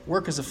growth.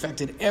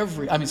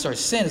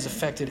 Sin has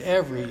affected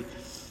every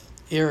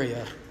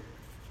area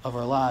of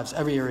our lives,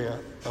 every area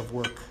of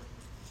work.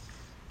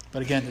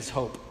 But again, there's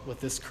hope with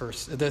this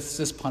curse,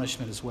 this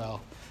punishment as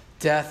well.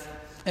 Death.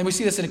 And we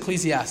see this in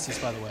Ecclesiastes,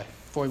 by the way,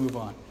 before we move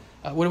on.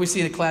 What do we see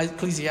in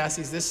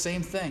Ecclesiastes? This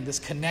same thing, this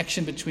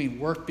connection between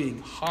work being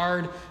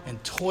hard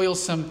and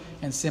toilsome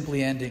and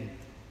simply ending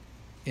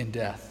in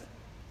death.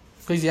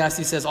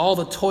 Ecclesiastes says, all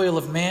the toil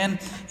of man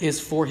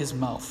is for his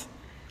mouth,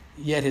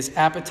 yet his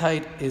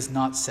appetite is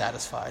not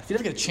satisfied. If you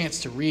ever get a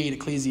chance to read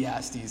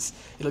Ecclesiastes,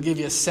 it'll give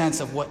you a sense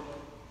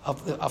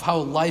of how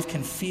life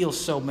can feel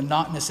so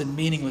monotonous and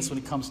meaningless when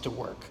it comes to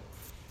work.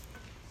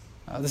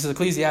 This is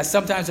Ecclesiastes.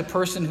 Sometimes a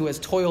person who has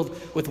toiled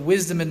with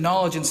wisdom and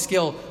knowledge and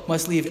skill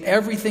must leave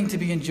everything to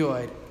be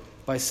enjoyed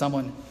by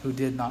someone who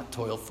did not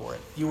toil for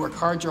it. You work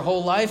hard your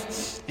whole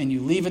life and you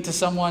leave it to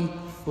someone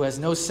who has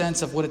no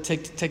sense of what it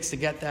takes to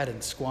get that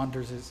and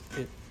squanders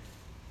it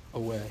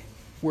away.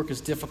 Work is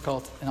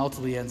difficult and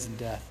ultimately ends in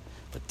death.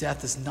 But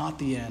death is not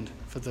the end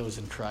for those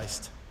in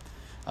Christ.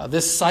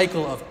 This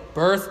cycle of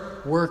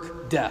birth,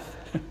 work, death.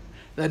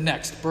 Then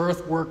next,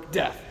 birth, work,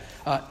 death.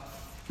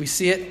 We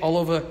see it all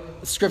over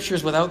the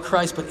scriptures without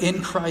Christ, but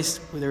in Christ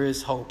where there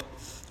is hope.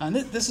 And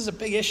this is a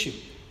big issue,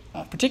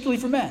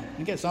 particularly for men.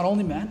 Again, it's not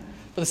only men,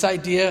 but this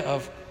idea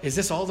of, is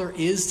this all there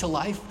is to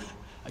life?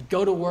 I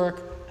go to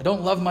work, I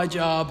don't love my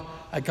job,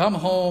 I come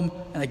home,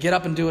 and I get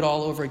up and do it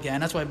all over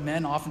again. That's why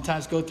men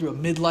oftentimes go through a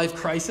midlife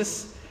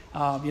crisis,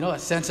 a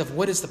sense of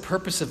what is the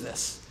purpose of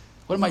this?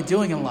 What am I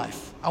doing in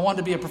life? I wanted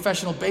to be a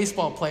professional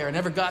baseball player. I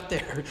never got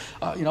there.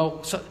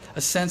 A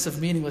sense of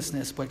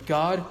meaninglessness. But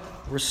God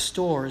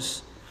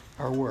restores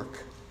our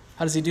work.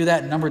 How does he do that?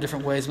 In a number of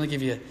different ways. Let me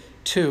give you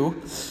two.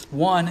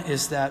 One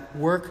is that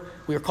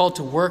we are called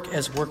to work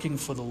as working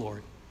for the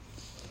Lord.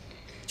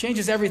 It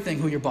changes everything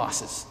who your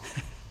boss is,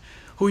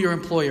 who your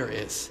employer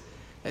is.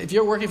 If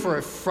you're working for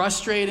a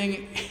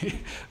frustrating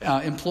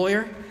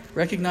employer,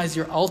 recognize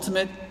your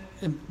ultimate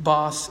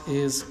boss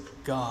is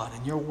God.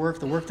 And the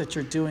work that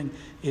you're doing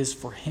is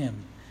for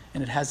him.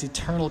 And it has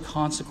eternal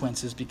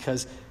consequences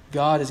because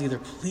God is either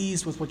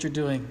pleased with what you're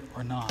doing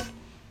or not.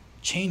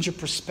 Change your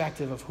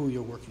perspective of who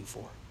you're working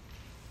for.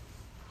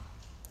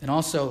 And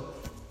also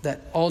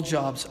that all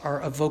jobs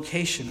are a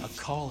vocation, a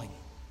calling.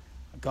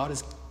 God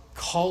has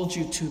called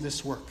you to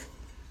this work.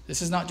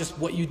 This is not just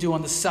what you do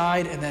on the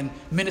side and then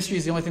ministry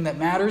is the only thing that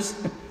matters.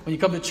 When you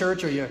come to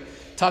church or you're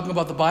talking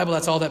about the Bible,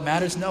 that's all that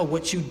matters. No,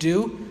 what you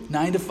do,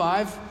 9 to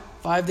 5,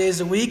 5 days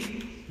a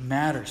week,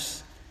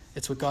 matters.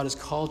 It's what God has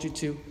called you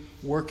to.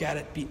 Work at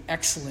it. Be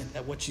excellent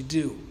at what you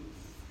do.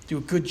 Do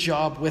a good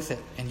job with it.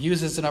 And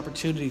use it as an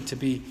opportunity to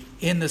be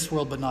in this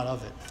world but not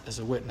of it as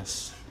a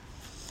witness.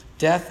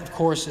 Death, of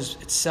course,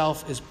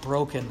 itself is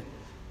broken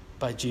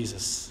by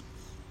Jesus.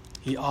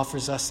 He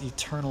offers us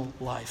eternal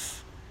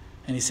life.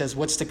 And he says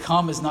what's to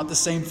come is not the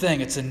same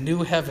thing. It's a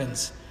new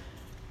heavens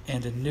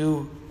and a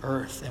new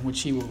earth in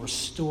which he will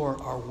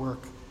restore our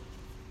work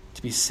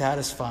to be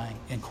satisfying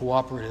and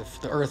cooperative,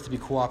 the earth to be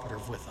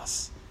cooperative with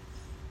us.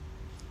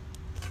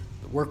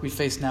 The work we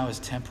face now is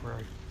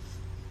temporary.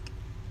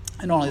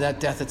 And not only that,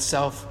 death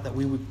itself, that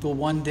we will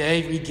one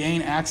day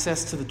regain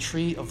access to the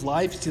tree of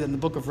life. You see that in the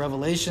book of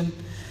Revelation,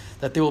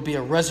 that there will be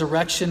a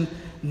resurrection,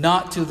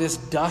 not to this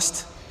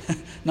dust,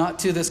 not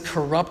to this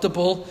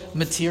corruptible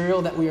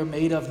material that we are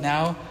made of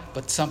now,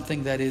 but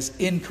something that is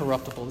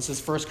incorruptible. This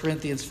is 1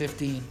 Corinthians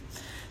 15.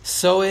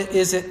 So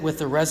is it with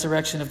the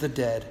resurrection of the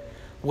dead.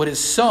 What is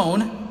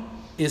sown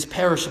is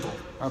perishable,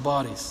 our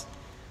bodies.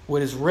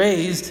 What is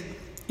raised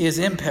is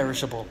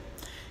imperishable.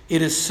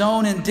 It is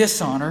sown in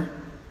dishonor,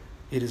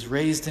 it is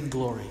raised in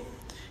glory.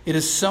 It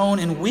is sown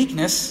in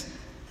weakness,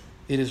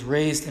 it is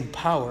raised in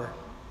power.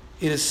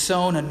 It is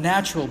sown a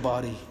natural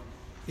body,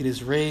 it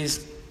is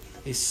raised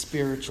a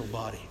spiritual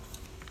body.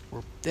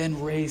 We're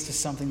then raised to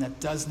something that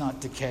does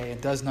not decay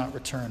and does not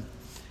return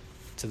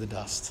to the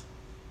dust.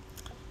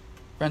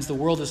 Friends, the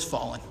world has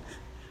fallen,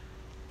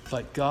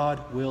 but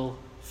God will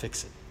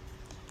fix it.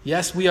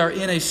 Yes, we are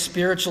in a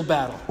spiritual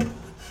battle,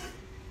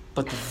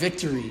 but the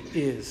victory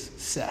is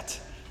set.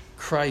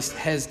 Christ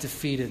has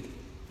defeated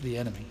the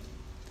enemy.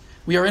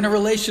 We are in a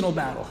relational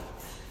battle,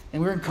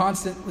 and we're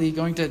constantly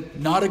going to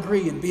not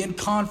agree and be in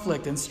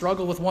conflict and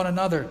struggle with one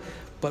another,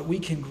 but we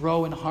can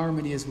grow in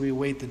harmony as we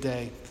await the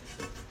day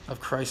of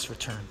Christ's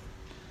return.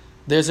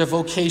 There's a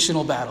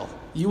vocational battle.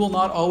 You will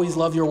not always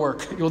love your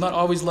work. You will not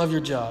always love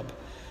your job.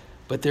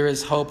 But there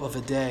is hope of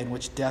a day in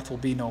which death will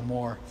be no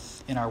more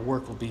and our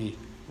work will be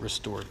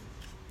restored.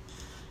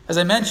 As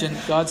I mentioned,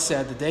 God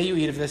said, the day you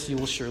eat of this, you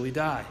will surely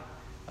die.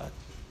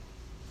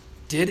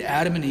 Did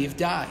Adam and Eve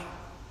die?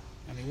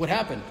 I mean, what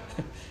happened?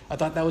 I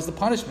thought that was the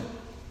punishment.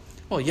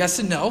 Well, yes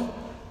and no.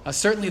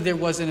 Certainly there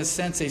was, in a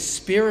sense, a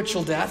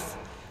spiritual death.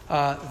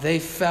 They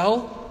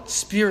fell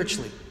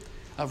spiritually,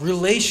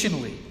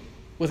 relationally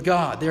with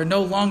God. They are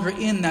no longer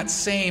in that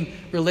same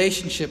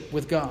relationship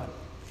with God.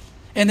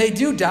 And they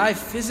do die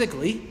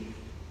physically,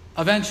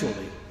 eventually,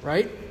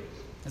 right?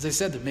 As I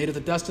said, they're made of the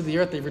dust of the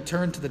earth. They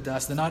return to the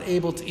dust. They're not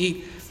able to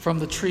eat from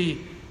the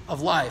tree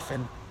of life.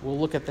 And we'll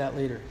look at that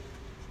later.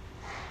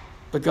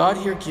 But God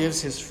here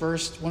gives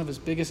one of his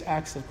biggest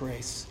acts of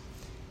grace.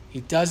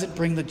 He doesn't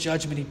bring the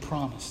judgment he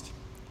promised.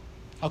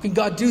 How can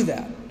God do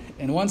that?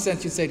 In one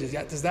sense, you'd say,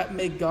 does that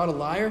make God a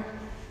liar?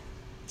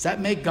 Does that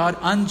make God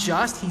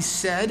unjust? He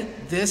said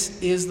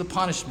this is the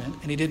punishment,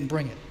 and he didn't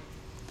bring it.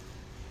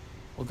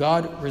 Well,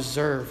 God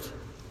reserved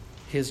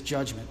his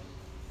judgment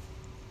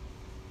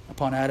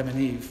upon Adam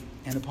and Eve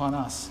and upon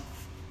us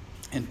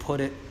and put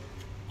it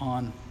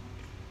on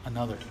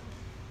another.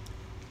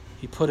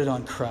 He put it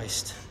on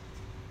Christ.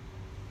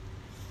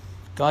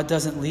 God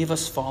doesn't leave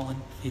us fallen.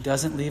 He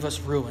doesn't leave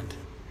us ruined.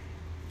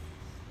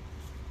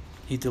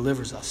 He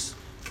delivers us.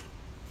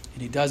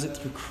 And he does it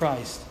through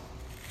Christ,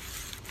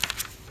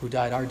 who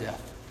died our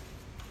death,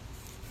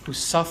 who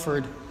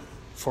suffered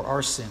for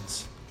our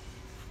sins,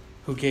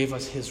 who gave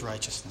us his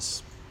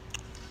righteousness.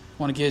 I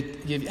want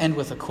to end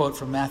with a quote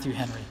from Matthew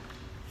Henry.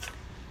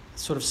 It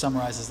sort of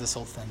summarizes this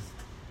whole thing.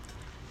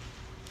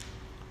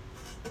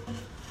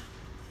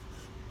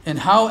 And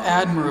how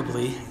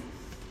admirably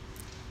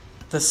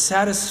the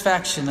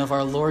satisfaction of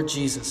our Lord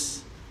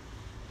Jesus,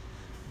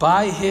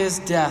 by his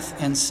death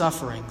and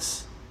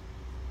sufferings,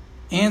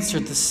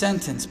 answered the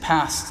sentence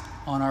passed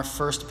on our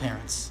first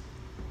parents.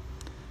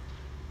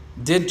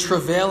 Did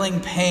travailing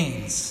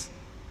pains,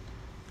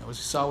 as we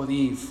saw with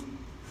Eve,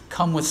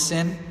 come with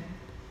sin?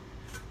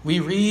 we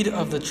read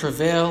of the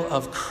travail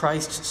of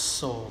Christ's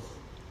soul.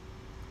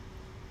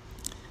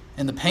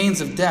 And the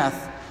pains of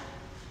death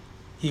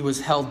he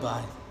was held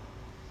by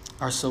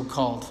are so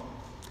called.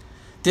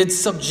 Did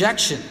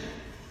subjection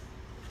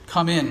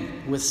come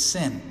in with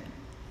sin?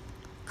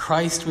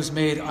 Christ was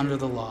made under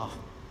the law.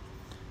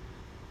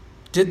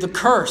 Did the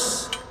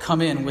curse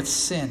come in with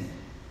sin?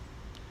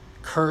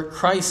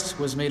 Christ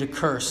was made a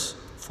curse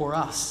for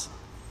us.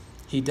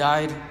 He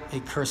died a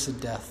cursed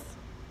death.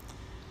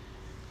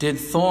 Did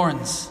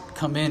thorns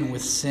come in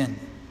with sin?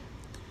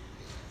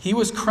 He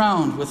was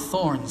crowned with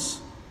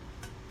thorns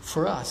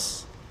for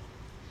us.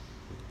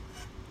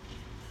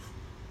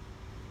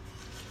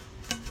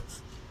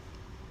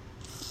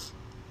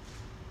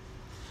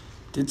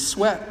 Did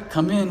sweat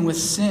come in with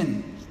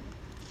sin?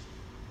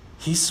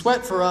 He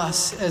sweat for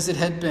us as it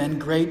had been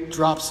great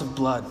drops of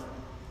blood.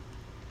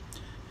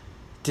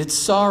 Did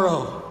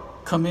sorrow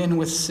come in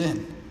with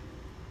sin?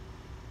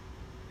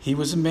 He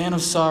was a man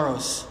of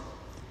sorrows.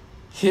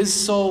 His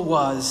soul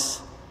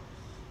was,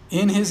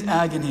 in his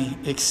agony,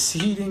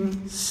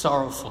 exceeding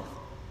sorrowful.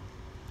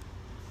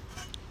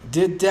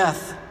 Did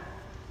death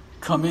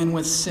come in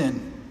with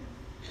sin?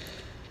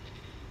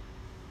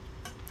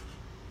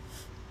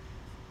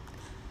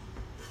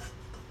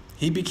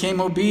 He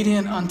became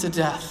obedient unto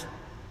death.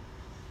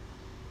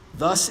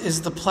 Thus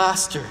is the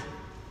plaster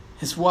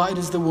as wide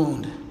as the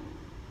wound.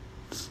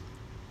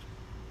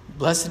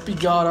 Blessed be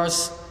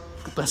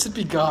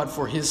God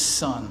for his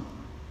Son,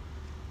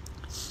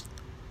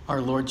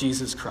 our Lord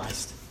Jesus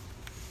Christ.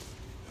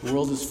 The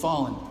world is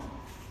fallen,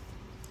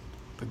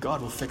 but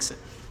God will fix it.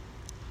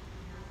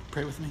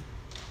 Pray with me.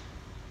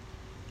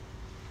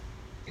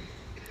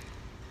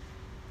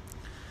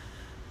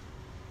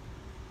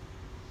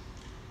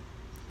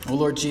 Oh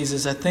Lord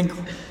Jesus, I think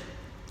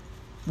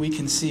we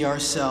can see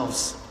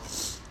ourselves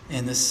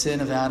in the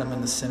sin of Adam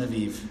and the sin of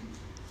Eve.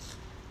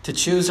 To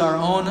choose our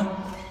own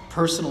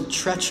personal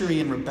treachery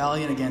and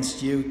rebellion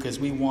against you because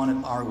we want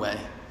it our way.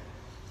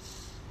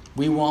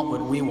 We want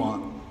what we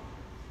want.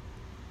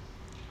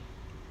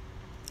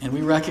 And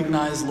we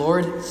recognize,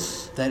 Lord,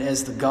 that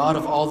as the God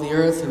of all the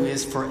earth who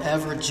is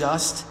forever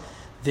just,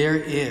 there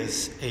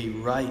is a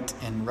right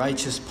and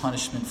righteous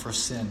punishment for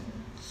sin.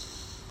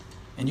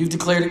 And you've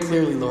declared it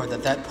clearly, Lord,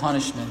 that that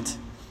punishment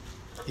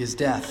is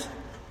death.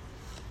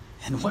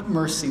 And what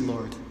mercy,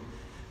 Lord,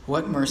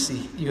 what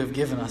mercy you have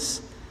given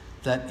us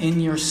that in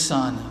your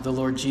Son, the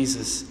Lord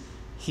Jesus,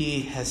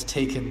 he has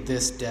taken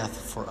this death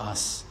for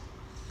us.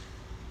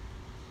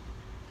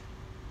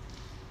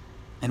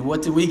 And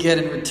what do we get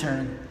in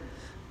return?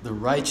 The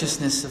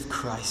righteousness of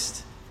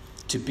Christ,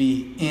 to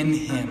be in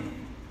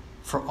him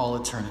for all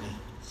eternity.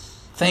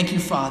 Thank you,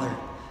 Father,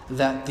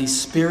 that the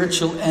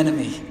spiritual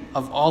enemy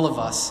of all of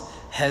us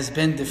has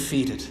been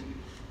defeated,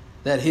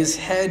 that his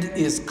head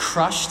is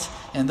crushed,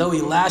 and though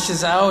he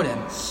lashes out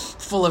and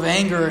full of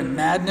anger and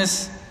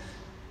madness,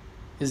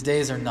 his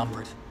days are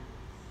numbered.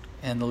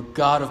 And the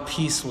God of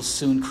peace will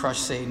soon crush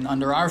Satan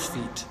under our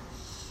feet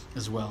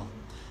as well.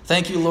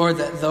 Thank you, Lord,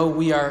 that though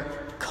we are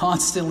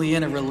constantly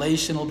in a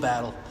relational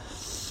battle,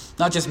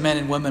 not just men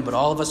and women, but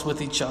all of us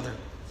with each other,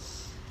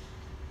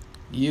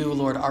 you,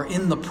 Lord, are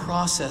in the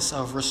process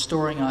of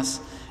restoring us,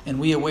 and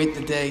we await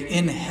the day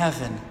in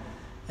heaven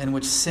in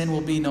which sin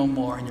will be no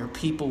more, and your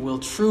people will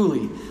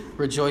truly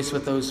rejoice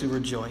with those who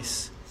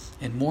rejoice,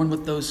 and mourn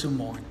with those who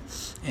mourn,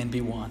 and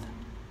be one.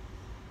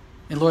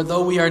 And Lord,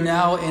 though we are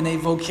now in a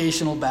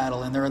vocational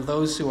battle, and there are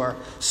those who are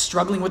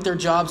struggling with their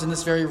jobs in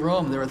this very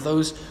room, there are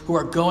those who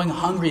are going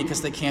hungry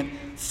because they can't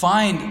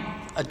find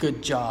a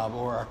good job,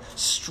 or are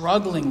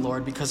struggling,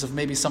 Lord, because of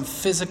maybe some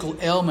physical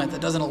ailment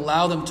that doesn't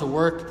allow them to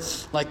work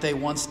like they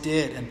once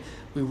did. And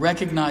we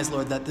recognize,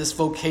 Lord, that this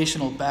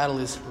vocational battle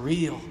is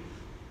real.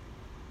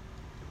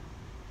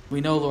 We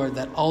know, Lord,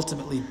 that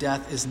ultimately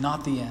death is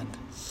not the end,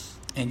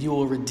 and you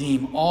will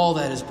redeem all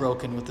that is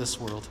broken with this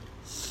world.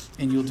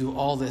 And you'll do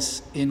all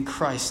this in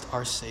Christ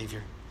our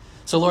Savior.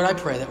 So, Lord, I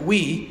pray that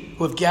we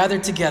who have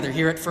gathered together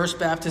here at First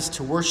Baptist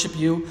to worship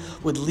you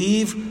would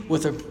leave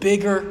with a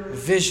bigger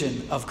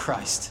vision of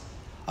Christ,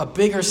 a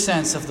bigger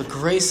sense of the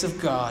grace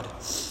of God,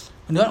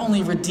 who not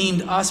only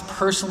redeemed us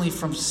personally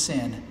from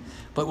sin,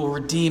 but will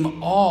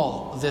redeem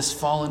all this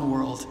fallen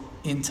world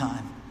in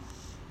time.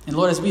 And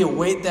Lord, as we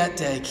await that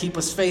day, keep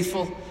us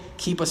faithful,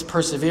 keep us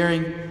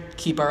persevering,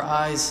 keep our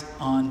eyes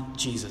on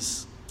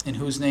Jesus, in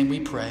whose name we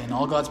pray. And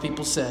all God's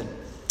people said,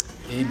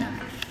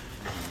 amen.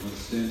 Let's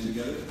stand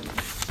together.